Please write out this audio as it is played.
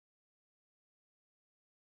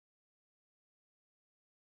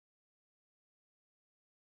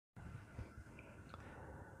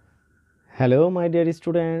Hello, my dear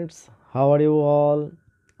students. How are you all?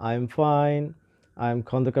 I am fine. I am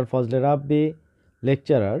Khandakar Fazle Rabbi,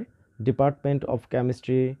 lecturer, Department of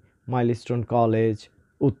Chemistry, Milestone College,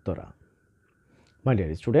 Uttara. My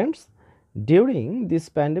dear students, during this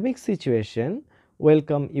pandemic situation,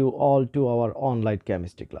 welcome you all to our online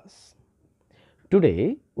chemistry class.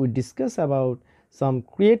 Today, we discuss about some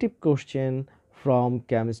creative question from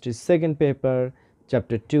chemistry second paper,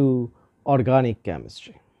 chapter 2, organic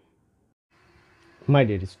chemistry. My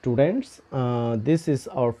dear students, this is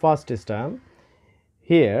our first stem.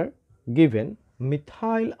 Here given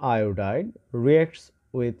methyl iodide reacts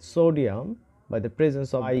with sodium by the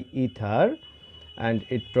presence of ether and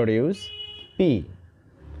it produces P,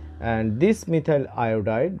 and this methyl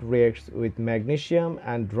iodide reacts with magnesium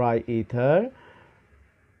and dry ether,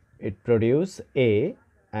 it produces A,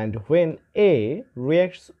 and when A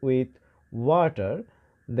reacts with water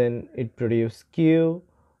then it produces Q.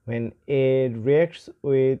 When A reacts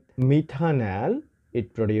with methanol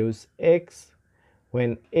it produces X.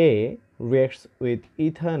 When A reacts with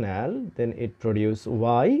ethanol then it produces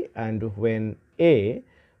Y, and when A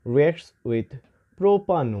reacts with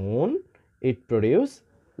propanone it produces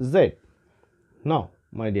Z. Now,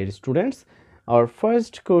 my dear students, our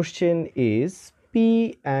first question is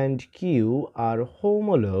P and Q are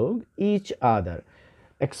homologue each other.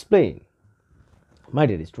 Explain. My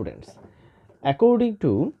dear students, according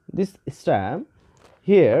to this stem,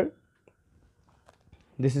 here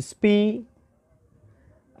this is P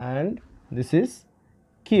and this is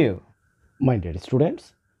Q. My dear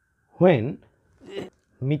students, when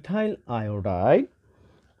methyl iodide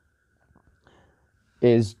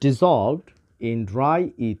is dissolved in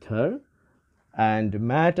dry ether and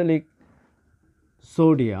metallic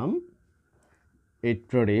sodium, it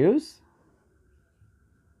produces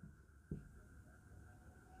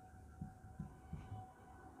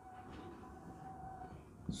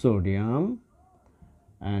sodium,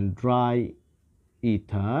 and dry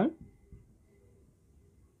ether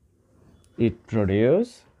it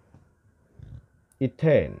produces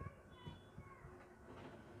ethane.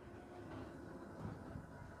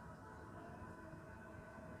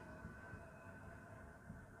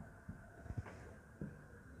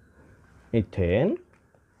 Ethane,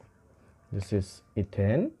 this is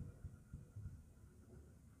ethane,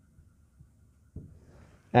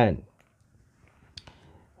 and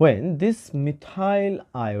when this methyl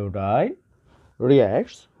iodide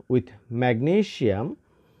reacts with magnesium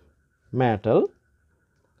metal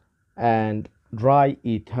and dry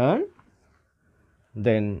ether,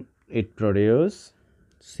 then it produces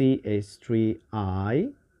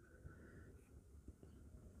CH3I,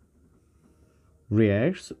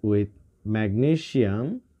 reacts with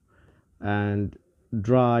magnesium and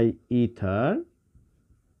dry ether,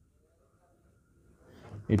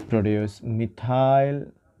 it produces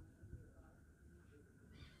methyl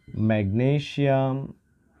magnesium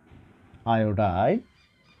iodide,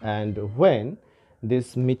 and when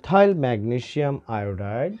this methyl magnesium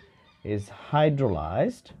iodide is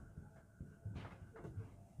hydrolyzed,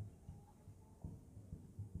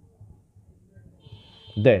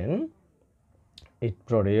 then it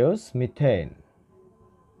produces methane.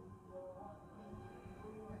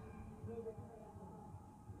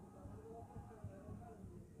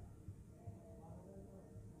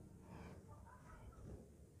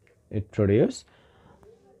 It produces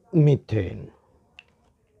methane.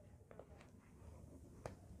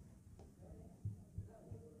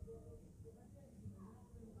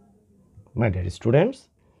 My dear students,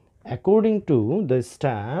 according to the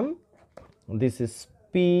stem, this is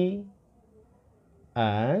P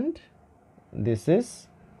and this is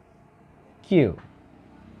Q.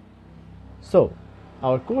 So,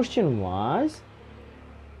 our question was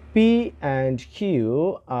P and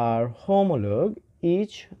Q are homologue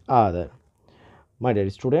each other. My dear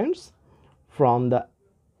students, from the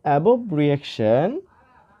above reaction,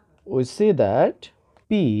 we see that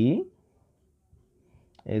P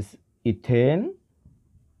is ethane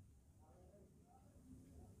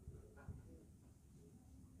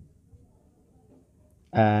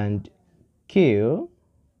and Q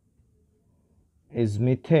is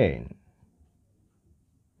methane,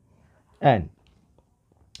 and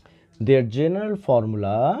their general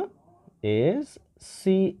formula is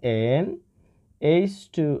CnH2n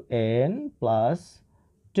plus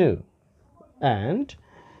 2, and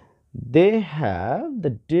they have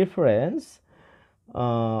the difference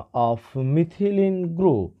of methylene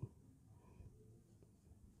group.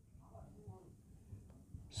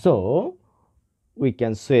 So, we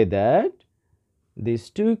can say that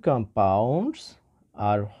these two compounds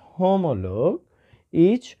are homologue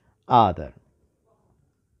each other.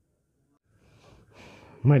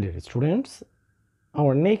 My dear students,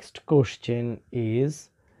 our next question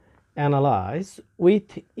is analyze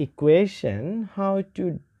with equation how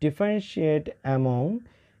to differentiate among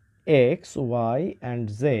x, y and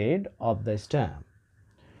z of the stem.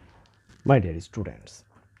 My dear students,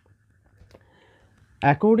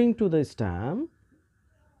 according to the stem,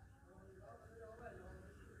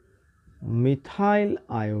 methyl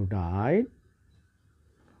iodide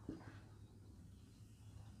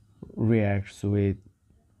reacts with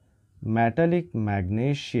metallic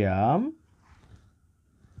magnesium,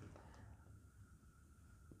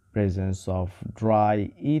 presence of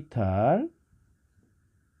dry ether,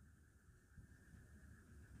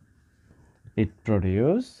 it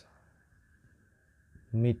produces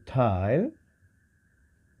methyl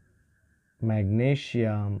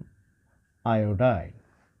magnesium iodide.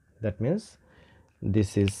 That means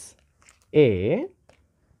this is A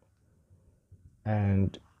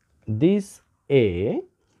and this A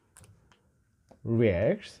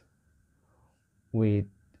reacts with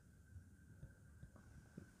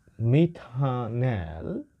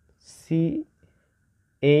methanol CHCHO,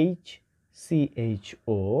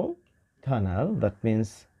 methanol, that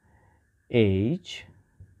means HCOH.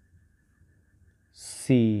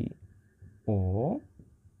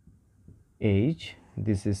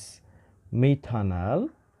 This is methanol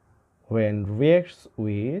when reacts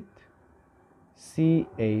with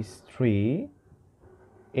CH3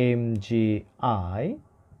 MgI,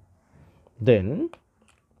 then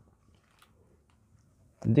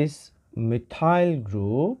this methyl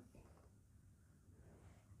group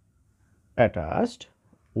attached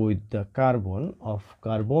with the carbon of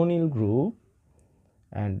carbonyl group,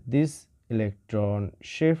 and this electron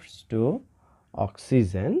shifts to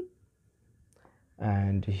oxygen,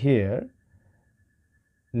 and here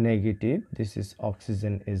negative, this is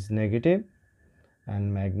oxygen is negative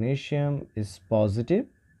and magnesium is positive,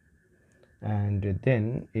 and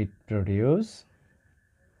then it produces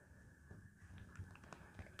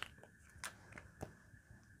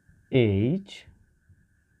HCH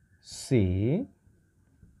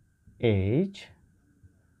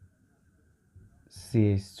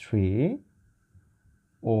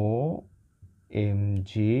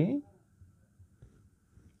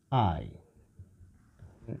CH3OMgI.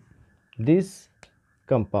 This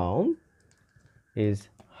compound is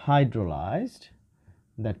hydrolyzed,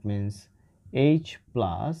 that means H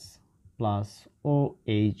plus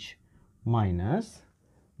OH minus,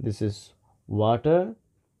 this is water,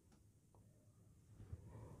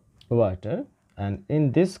 and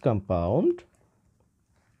in this compound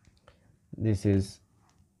this is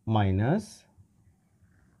minus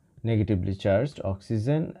negatively charged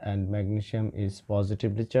oxygen and magnesium is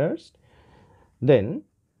positively charged, then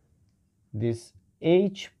this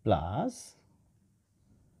H plus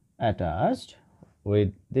attached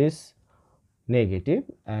with this negative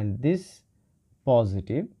and this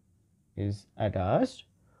positive is attached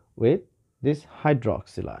with this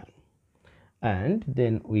hydroxy line, and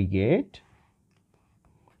then we get,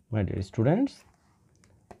 my dear students,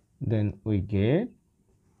 then we get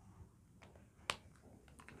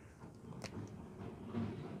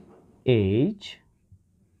HCH3OH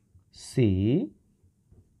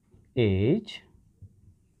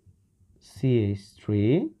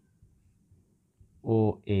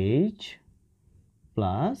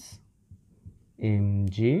plus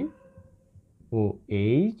MgOHI,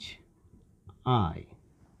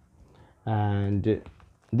 and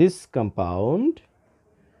this compound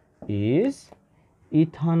is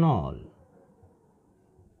ethanol.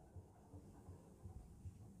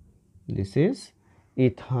 This is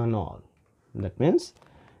ethanol, that means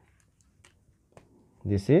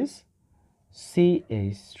this is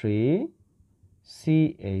CH3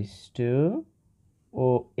 CH2OH.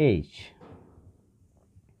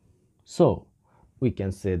 So we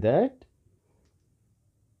can say that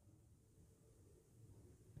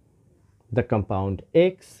the compound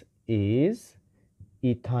X is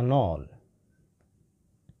ethanol.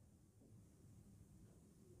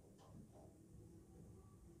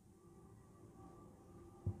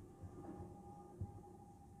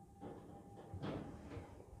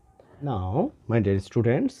 Now, my dear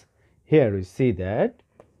students, here we see that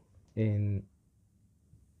in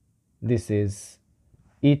this is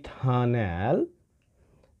ethanol,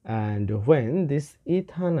 and when this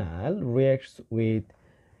ethanol reacts with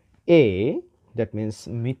A, that means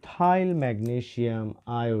methyl magnesium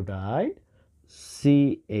iodide,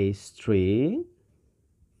 CH3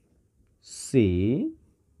 C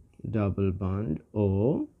double bond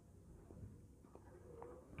O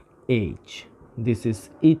H. This is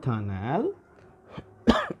ethanol,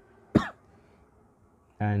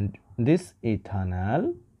 and this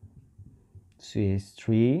ethanol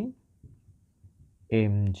CH3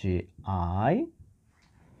 MgI,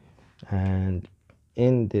 and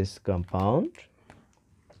in this compound,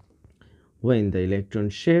 when the electron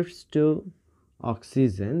shifts to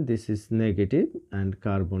oxygen, this is negative and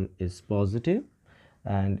carbon is positive,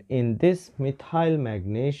 and in this methyl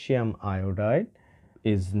magnesium iodide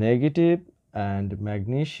is negative and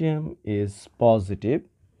magnesium is positive.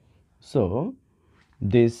 So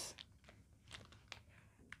this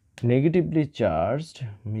negatively charged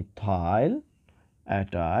methyl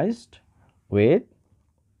attached with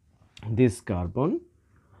this carbon,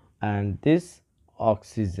 and this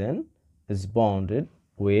oxygen is bonded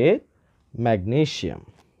with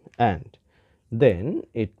magnesium, and then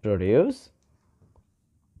it produces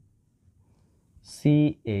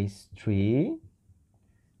CH3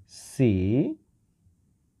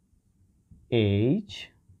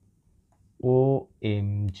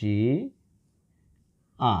 CHOMG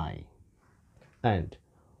I and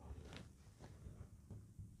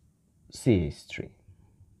CH3.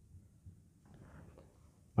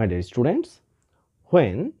 My dear students,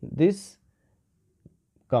 when this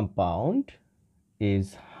compound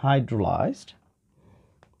is hydrolyzed,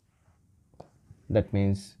 that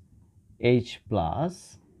means H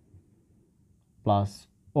plus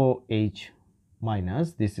OH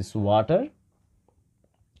minus, this is water,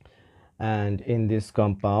 and in this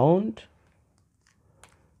compound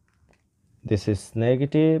this is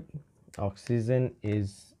negative, oxygen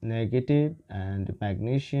is negative and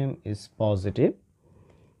magnesium is positive.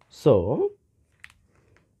 So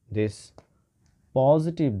this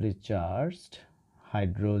positively charged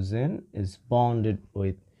hydrogen is bonded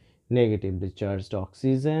with negatively charged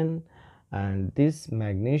oxygen, and this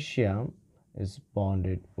magnesium is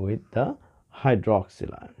bonded with the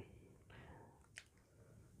hydroxyl ion.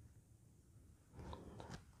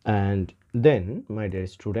 And then, my dear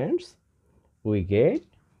students, we get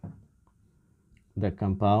the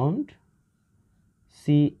compound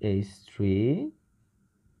CH3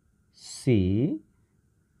 CH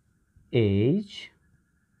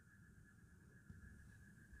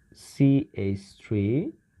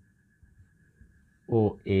CH3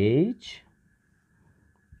 OH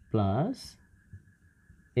plus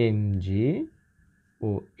MgOH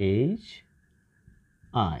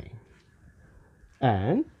I,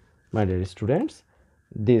 and my dear students,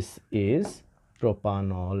 this is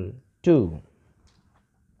propanol 2.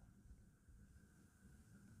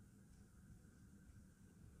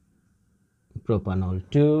 Propanol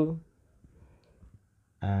 2,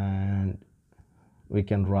 and we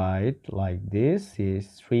can write like this: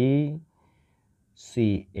 CH3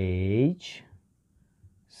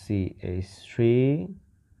 CH3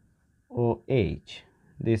 OH.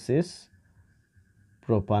 This is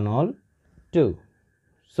propanol 2.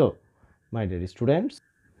 So my dear students,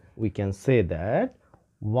 we can say that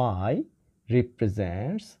Y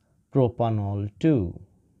represents propanol 2.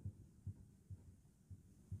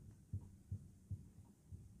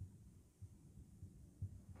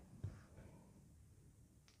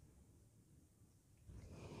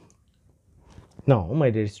 Now, my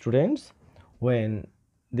dear students, when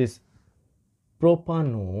this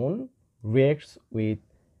propanone reacts with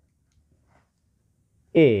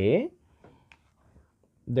A,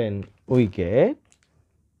 then we get,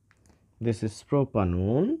 this is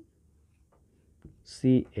propanone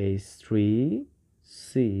CH3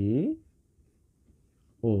 CO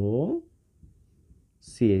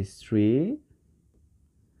CH3,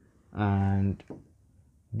 and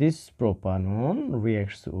this propanone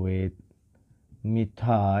reacts with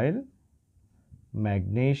methyl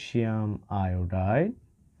magnesium iodide.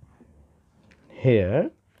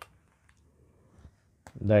 Here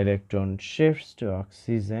the electron shifts to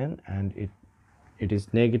oxygen and it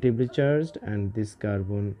is negatively charged, and this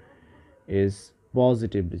carbon is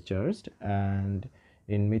positively charged, and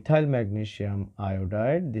in methyl magnesium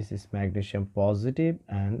iodide this is magnesium positive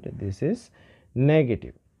and this is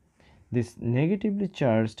negative. This negatively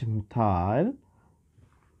charged methyl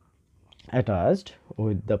attached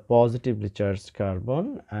with the positively charged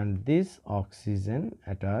carbon, and this oxygen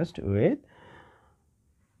attached with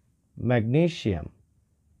magnesium,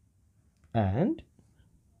 and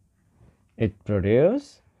it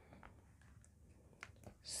produces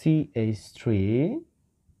CH3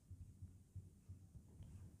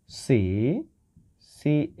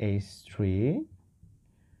 CH3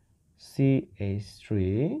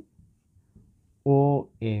 CH3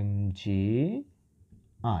 OMG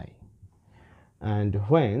I, and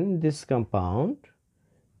when this compound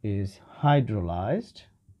is hydrolyzed,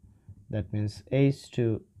 that means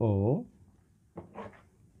H2O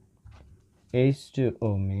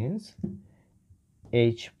H2O means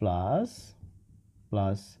H plus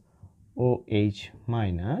OH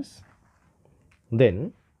minus.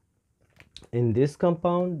 Then in this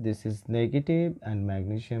compound, this is negative and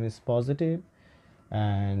magnesium is positive,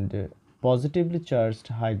 and positively charged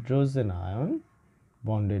hydrogen ion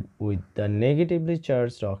bonded with the negatively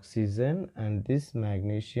charged oxygen, and this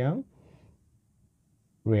magnesium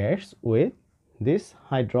reacts with this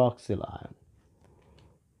hydroxyl ion.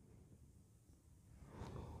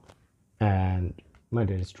 And my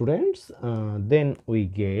dear students, then we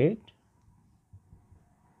get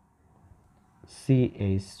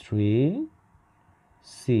CH3,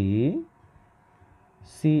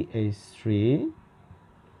 CH3,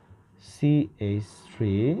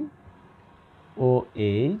 CH3,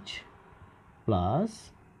 OH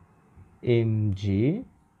plus Mg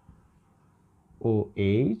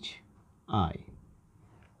OHI.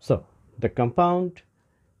 So the compound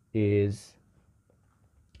is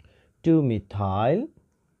 2-methyl.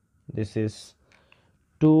 This is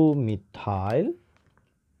 2-methyl,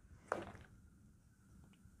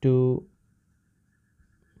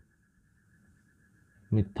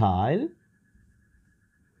 2-methyl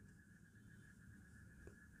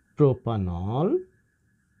propanol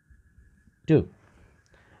 2,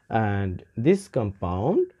 and this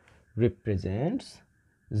compound represents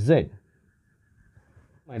Z.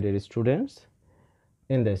 My dear students,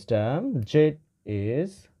 in this term Z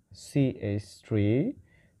is CH3,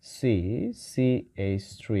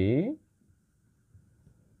 CH3,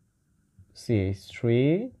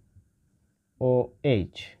 CH3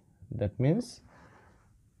 OH. That means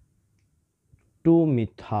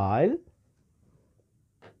 2-methyl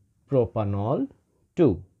propanol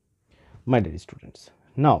 2. My dear students,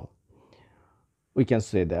 now we can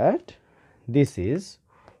say that this is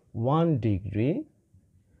 1 degree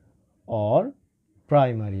or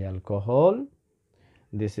primary alcohol,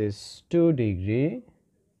 this is 2 degree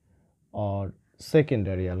or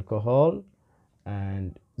secondary alcohol,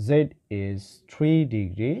 and Z is 3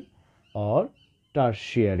 degree or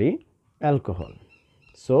tertiary alcohol.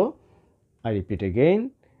 So I repeat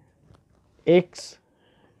again, X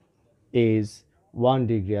is 1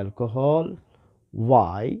 degree alcohol,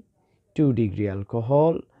 Y 2 degree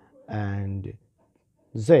alcohol, and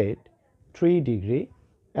Z 3 degree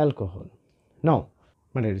alcohol. Now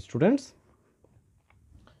my dear students,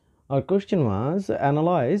 our question was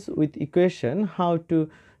analyze with equation how to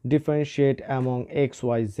differentiate among X,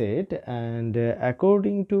 Y, Z, and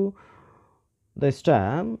according to the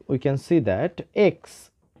term we can see that X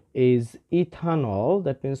is ethanol,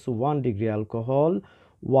 that means 1 degree alcohol,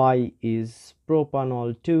 Y is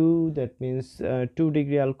propanol 2, that means 2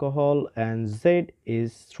 degree alcohol, and Z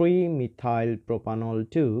is 3-methyl propanol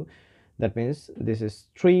 2, that means this is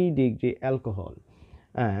 3 degree alcohol.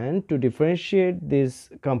 And to differentiate these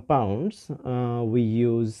compounds we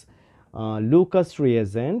use Lucas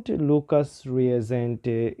reagent. Lucas reagent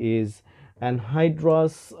is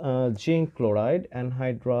anhydrous zinc chloride,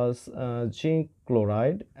 zinc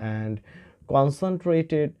chloride, and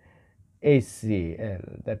concentrated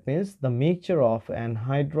HCl. That means the mixture of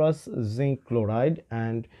anhydrous zinc chloride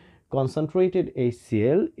and concentrated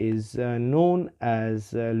HCl is known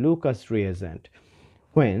as Lucas reagent.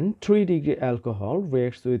 When 3 degree alcohol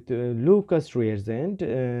reacts with Lucas reagent,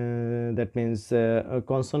 that means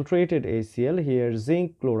concentrated HCl, here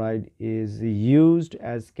zinc chloride is used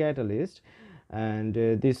as catalyst, and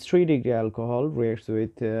this 3 degree alcohol reacts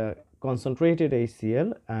with concentrated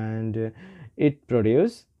HCl, and it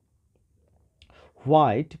produces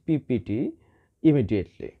white PPT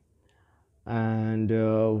immediately. And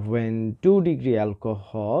when 2 degree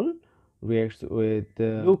alcohol reacts with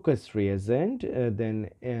Lucas reagent, then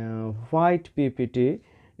white PPT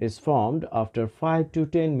is formed after 5 to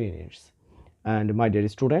 10 minutes. And my dear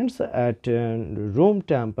students, at room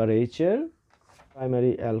temperature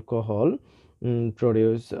primary alcohol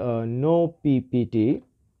produce no PPT,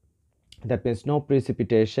 that means no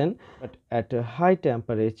precipitation, but at a high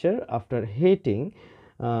temperature after heating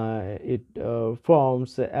it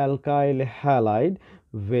forms alkyl halide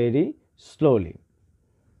very slowly.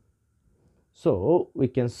 So we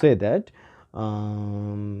can say that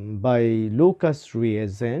by Lucas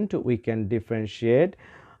reagent we can differentiate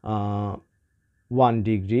 1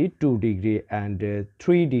 degree, 2 degree, and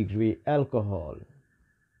 3 degree alcohol.